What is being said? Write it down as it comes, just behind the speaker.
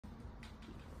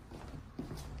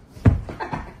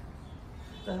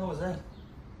What the hell was that?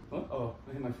 What? Oh,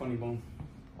 I hit my funny bone.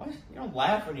 What? You don't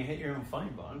laugh when you hit your own funny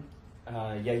bone.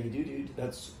 Yeah, you do, dude.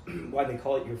 That's why they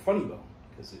call it your funny bone,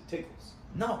 because it tickles.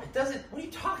 No, it doesn't. What are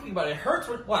you talking about? It hurts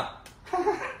with what?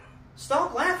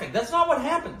 Stop laughing. That's not what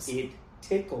happens. It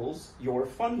tickles your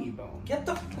funny bone. Get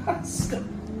the...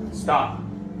 Stop.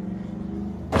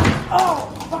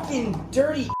 Oh, fucking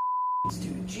dirty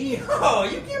dude. Gee, oh,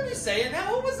 you can't be saying that.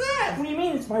 What was that? What do you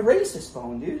mean? It's my racist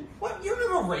bone, dude. What? You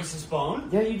don't have a racist bone.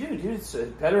 Yeah, you do, dude. It's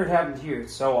better it happened here.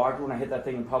 It's so awkward when I hit that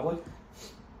thing in public.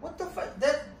 What the fuck?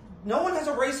 That... No one has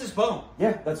a racist bone.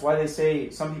 Yeah, that's why they say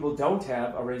some people don't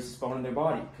have a racist bone in their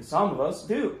body, because some of us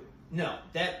do. No,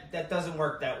 that doesn't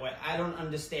work that way. I don't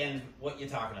understand what you're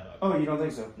talking about. Oh, you don't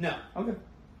think so? No. Okay.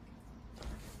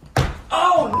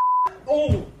 Oh,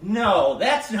 oh, no,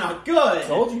 that's not good.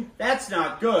 Told you. That's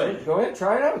not good. Go ahead,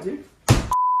 try it out, dude.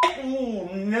 Oh,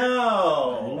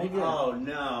 no. Oh,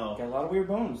 no. Got a lot of weird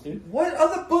bones, dude. What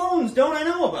other bones don't I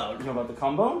know about? You know about the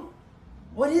cum bone?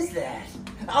 What is that?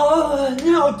 Oh,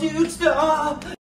 no, dude, stop.